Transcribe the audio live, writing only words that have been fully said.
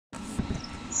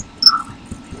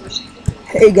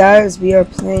Hey guys, we are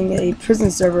playing a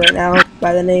prison server right now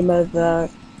by the name of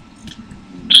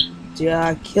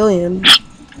Killion.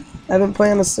 I've been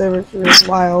playing on the server for a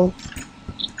while,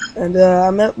 and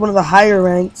I'm at one of the higher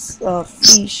ranks,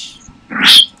 Fish.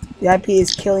 The IP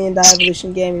is Killion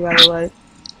Evolution Gaming, by the way.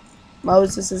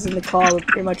 Moses is in the call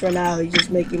pretty much right now. He's just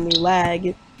making me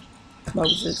lag.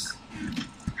 Moses.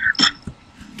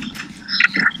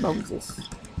 Moses.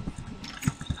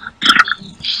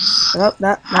 Nope,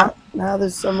 not. Now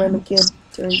there's some random kid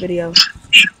doing video.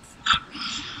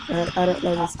 I don't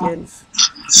know this kid.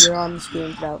 You're on the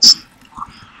screen now.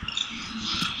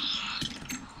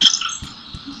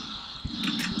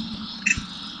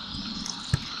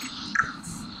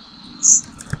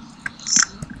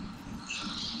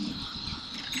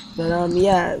 But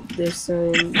yeah, there's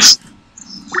some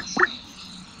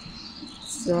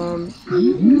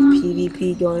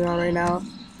PvP going on right now.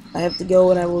 I have to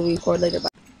go and I will record later. Bye.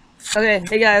 Okay,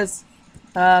 hey guys,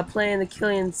 playing the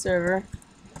Killion server,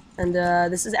 and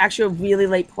this is actually a really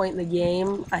late point in the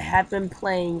game. I have been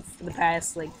playing for the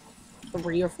past like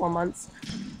 3 or 4 months,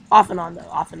 off and on though,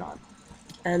 off and on.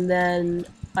 And then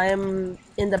I am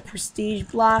in the prestige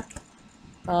block.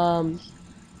 You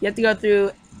have to go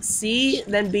through C,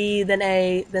 then B, then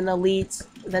A, then elite,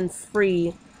 then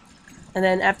free. And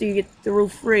then after you get through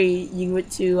free, you get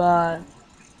to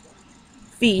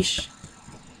Fish.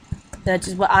 That's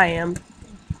just what I am.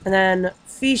 And then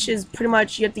Fish is pretty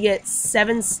much you have to get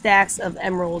 7 stacks of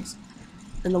emeralds.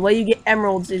 And the way you get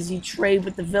emeralds is you trade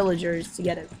with the villagers to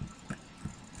get it.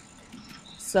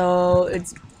 So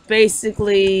it's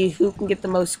basically who can get the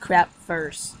most crap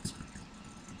first.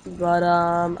 But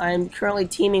I'm currently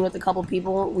teaming with a couple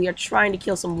people. We are trying to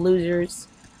kill some losers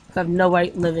who have no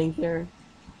right living here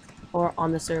or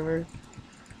on the server.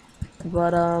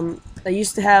 But I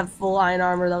used to have full iron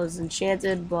armor that was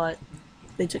enchanted, but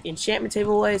they took the enchantment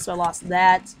table away, so I lost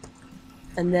that.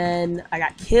 And then I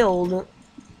got killed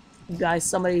by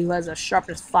somebody who has a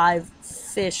sharpness 5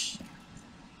 fish.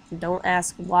 Don't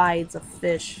ask why it's a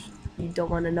fish. You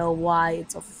don't want to know why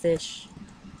it's a fish.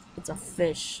 It's a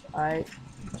fish, alright?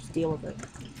 Just deal with it.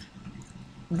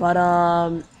 But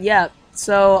yeah,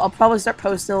 so I'll probably start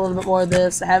posting a little bit more of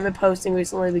this. I haven't been posting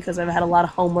recently because I've had a lot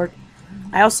of homework.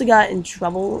 I also got in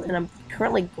trouble and I'm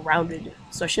currently grounded,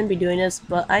 so I shouldn't be doing this,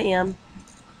 but I am.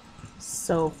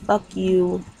 So fuck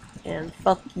you and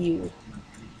fuck you.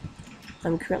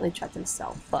 I'm currently trapped in a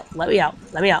cell. Fuck, let me out.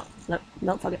 Let me out.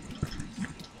 No, fuck it.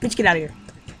 Bitch, get out of here.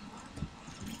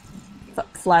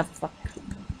 Fuck, fly, fuck.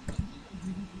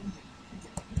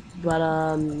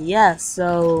 But yeah,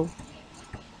 so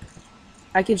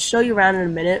I can show you around in a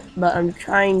minute, but I'm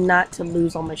trying not to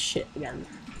lose all my shit again.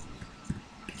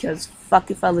 Because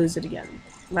fuck if I lose it again.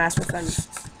 Last my friend.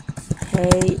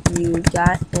 Hey, you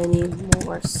got any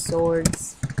more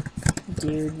swords?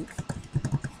 Dude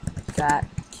got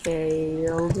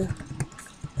killed.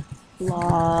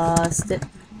 Lost it.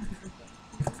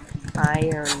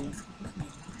 Iron.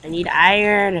 I need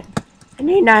iron. I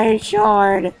need an iron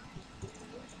sword.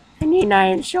 I need an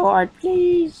iron sword,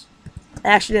 please. I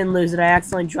actually didn't lose it. I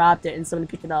accidentally dropped it and somebody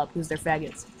picked it up because they're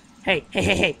faggots. Hey, hey,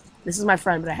 hey, hey. This is my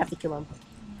friend, but I have to kill him.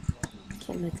 I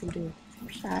can't let him do it. I'm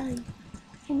sorry.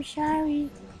 I'm sorry.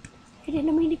 I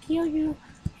didn't mean to kill you.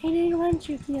 I didn't want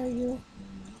to kill you.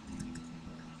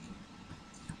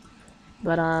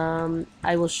 But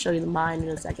I will show you the mine in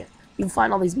a second. You can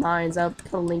find all these mines. I'll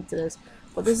put a link to this.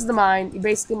 But this is the mine. You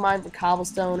basically mine for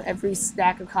cobblestone. Every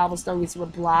stack of cobblestone gets you a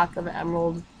block of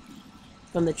emerald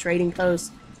from the trading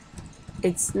post.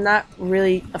 It's not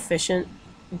really efficient,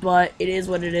 but it is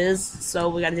what it is, so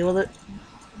we gotta deal with it.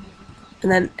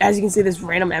 And then, as you can see, there's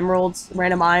random emeralds,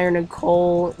 random iron and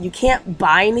coal. You can't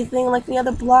buy anything like the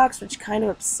other blocks, which kind of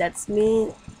upsets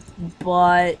me,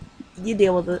 but you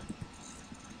deal with it.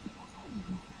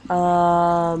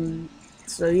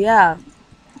 So yeah.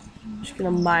 Just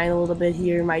gonna mine a little bit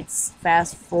here, might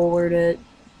fast forward it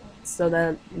so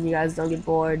that you guys don't get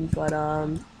bored, but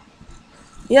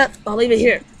yep, I'll leave it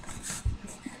here.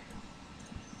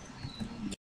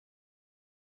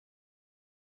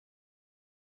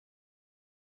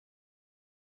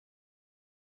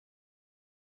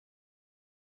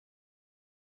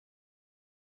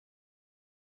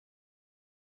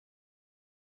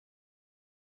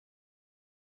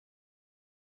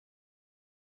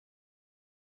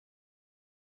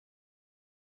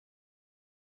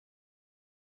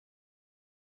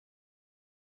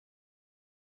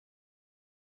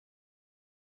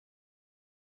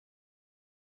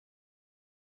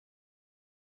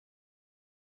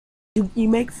 You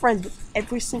make friends with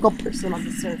every single person on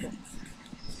the server.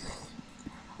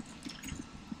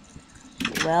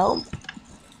 Well,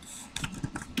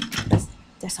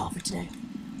 that's all for today.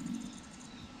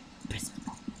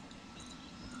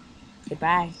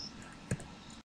 Goodbye.